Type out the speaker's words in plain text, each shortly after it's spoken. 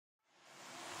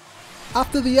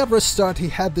After the average start he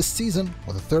had this season,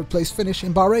 with a 3rd place finish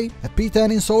in Bahrain, a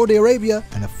P10 in Saudi Arabia,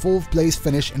 and a 4th place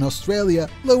finish in Australia,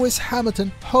 Lewis Hamilton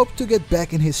hoped to get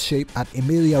back in his shape at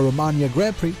Emiglia Romagna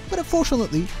Grand Prix, but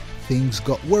unfortunately, things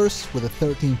got worse with a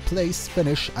 13th place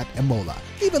finish at Imola.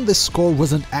 Even this score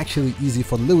wasn't actually easy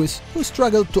for Lewis, who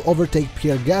struggled to overtake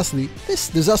Pierre Gasly. This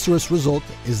disastrous result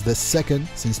is the 2nd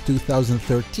since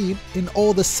 2013 in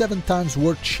all the 7 times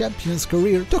world champion's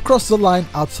career to cross the line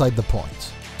outside the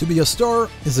points. To be a star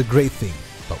is a great thing,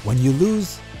 but when you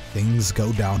lose, things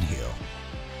go downhill.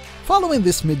 Following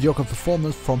this mediocre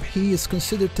performance from he is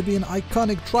considered to be an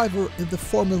iconic driver in the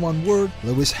Formula 1 world,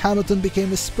 Lewis Hamilton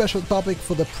became a special topic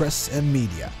for the press and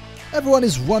media. Everyone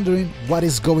is wondering what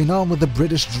is going on with the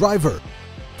British driver.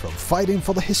 From fighting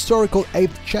for the historical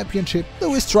 8th championship,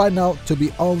 Lewis tried now to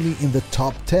be only in the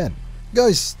top 10.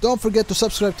 Guys, don't forget to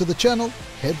subscribe to the channel,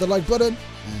 hit the like button,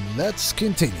 and let's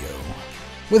continue.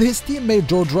 With his teammate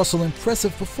George Russell's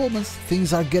impressive performance,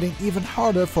 things are getting even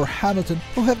harder for Hamilton,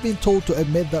 who have been told to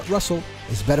admit that Russell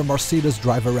is better Mercedes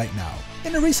driver right now.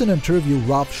 In a recent interview,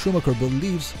 Ralf Schumacher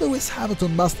believes Lewis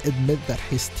Hamilton must admit that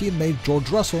his teammate George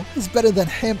Russell is better than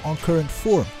him on current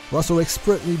form. Russell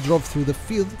expertly drove through the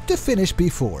field to finish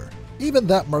P4. Even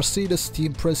that Mercedes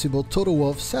team principal Toto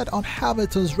Wolff said on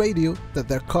Hamilton's radio that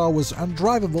their car was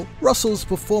undrivable, Russell's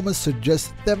performance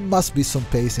suggests there must be some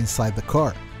pace inside the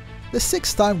car. The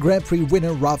 6-time Grand Prix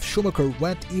winner Ralf Schumacher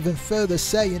went even further,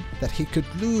 saying that he could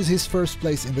lose his 1st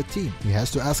place in the team. He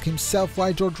has to ask himself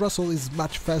why George Russell is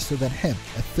much faster than him.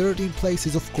 A 13th place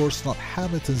is of course not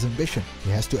Hamilton's ambition. He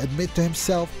has to admit to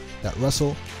himself that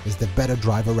Russell is the better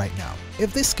driver right now.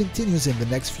 If this continues in the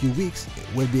next few weeks,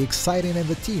 it will be exciting in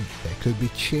the team. There could be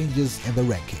changes in the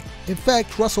ranking. In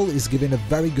fact, Russell is giving a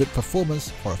very good performance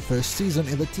for a 1st season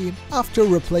in the team after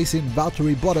replacing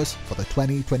Valtteri Bottas for the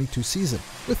 2022 season.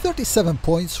 With 37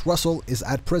 points, Russell is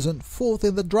at present 4th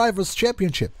in the Drivers'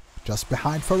 Championship, just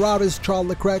behind Ferrari's Charles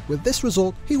Leclerc. With this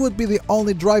result, he would be the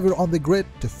only driver on the grid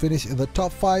to finish in the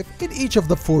top 5 in each of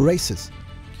the 4 races.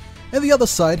 On the other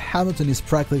side, Hamilton is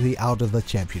practically out of the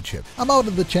championship. I'm out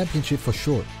of the championship for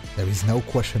sure, there is no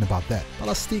question about that, but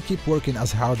I'll still keep working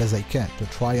as hard as I can to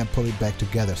try and pull it back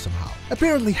together somehow.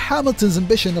 Apparently, Hamilton's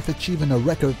ambition of achieving a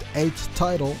record 8th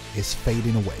title is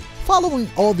fading away. Following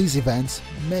all these events,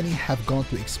 many have gone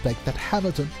to expect that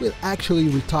Hamilton will actually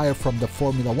retire from the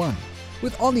Formula 1.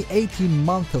 With only 18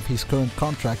 months of his current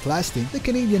contract lasting, the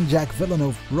Canadian Jacques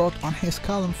Villeneuve wrote on his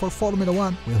column for Formula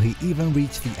 1, will he even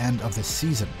reach the end of the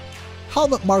season?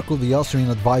 Helmut Marko, the Austrian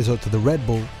advisor to the Red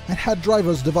Bull and head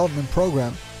drivers development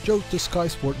program, joked to Sky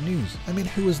Sport News,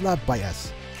 he was loved by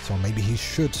us, so maybe he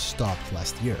should stop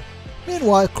last year.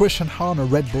 Meanwhile, Christian Horner,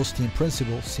 Red Bull's team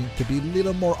principal, seemed to be a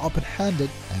little more open-handed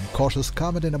and cautious,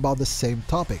 commenting about the same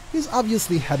topic. He's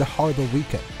obviously had a horrible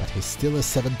weekend, but he's still a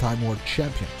 7-time world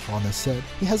champion. Horner said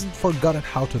he hasn't forgotten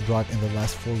how to drive in the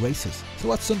last 4 races,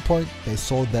 so at some point they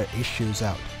sorted their issues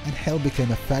out, and hell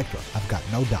became a factor, I've got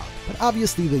no doubt. But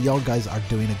obviously the young guys are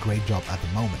doing a great job at the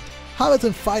moment.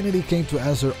 Hamilton finally came to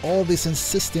answer all this,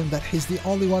 insisting that he's the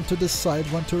only one to decide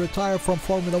when to retire from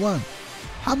Formula 1.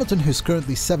 Hamilton, who's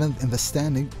currently 7th in the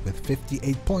standing with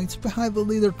 58 points behind the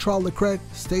leader Charles Leclerc,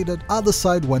 stated, "I'll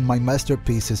decide when my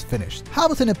masterpiece is finished."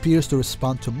 Hamilton appears to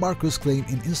respond to Marko's claim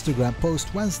in Instagram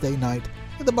post Wednesday night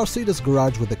in the Mercedes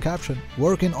garage with the caption,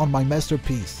 "Working on my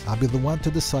masterpiece, I'll be the one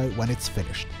to decide when it's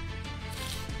finished."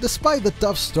 Despite the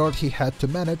tough start he had to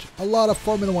manage, a lot of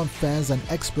Formula 1 fans and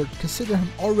experts consider him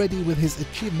already with his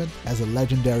achievement as a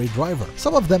legendary driver,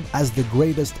 some of them as the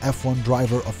greatest F1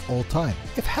 driver of all time.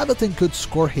 If Hamilton could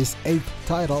score his 8th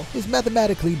title, he'd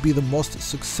mathematically be the most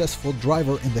successful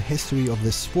driver in the history of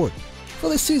this sport. For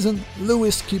this season,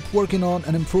 Lewis keeps working on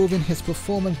and improving his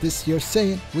performance this year,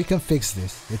 saying, "We can fix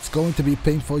this. It's going to be a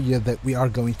painful year that we are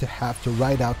going to have to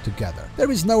ride out together.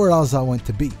 There is nowhere else I want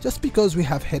to be. Just because we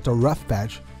have hit a rough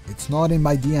patch, it's not in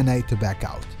my DNA to back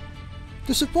out."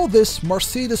 To support this,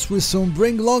 Mercedes will soon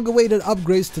bring long-awaited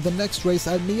upgrades to the next race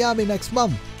at Miami next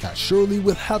month. That surely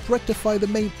will help rectify the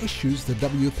main issues the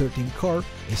W13 car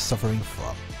is suffering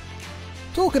from.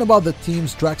 Talking about the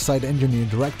team's trackside engineering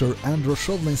director, Andrew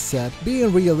Chauvelin said,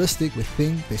 "Being realistic, we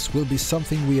think this will be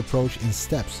something we approach in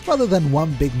steps, rather than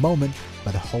one big moment,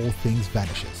 but the whole thing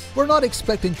vanishes. We're not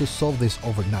expecting to solve this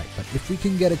overnight, but if we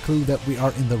can get a clue that we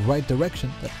are in the right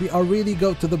direction, that we are really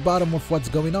go to the bottom of what's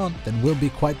going on, then we'll be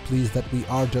quite pleased that we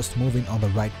are just moving on the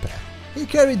right path." He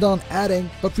carried on adding,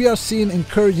 "But we are seeing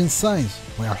encouraging signs.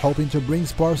 We are hoping to bring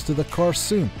sparks to the car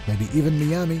soon, maybe even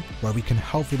Miami, where we can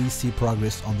hopefully see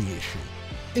progress on the issue."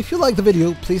 If you liked the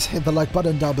video, please hit the like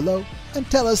button down below and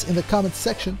tell us in the comments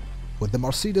section would the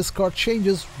Mercedes car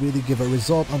changes really give a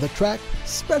result on the track,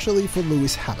 especially for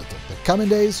Lewis Hamilton? The coming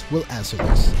days will answer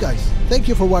this. Guys, thank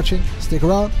you for watching, stick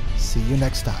around, see you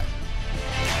next time.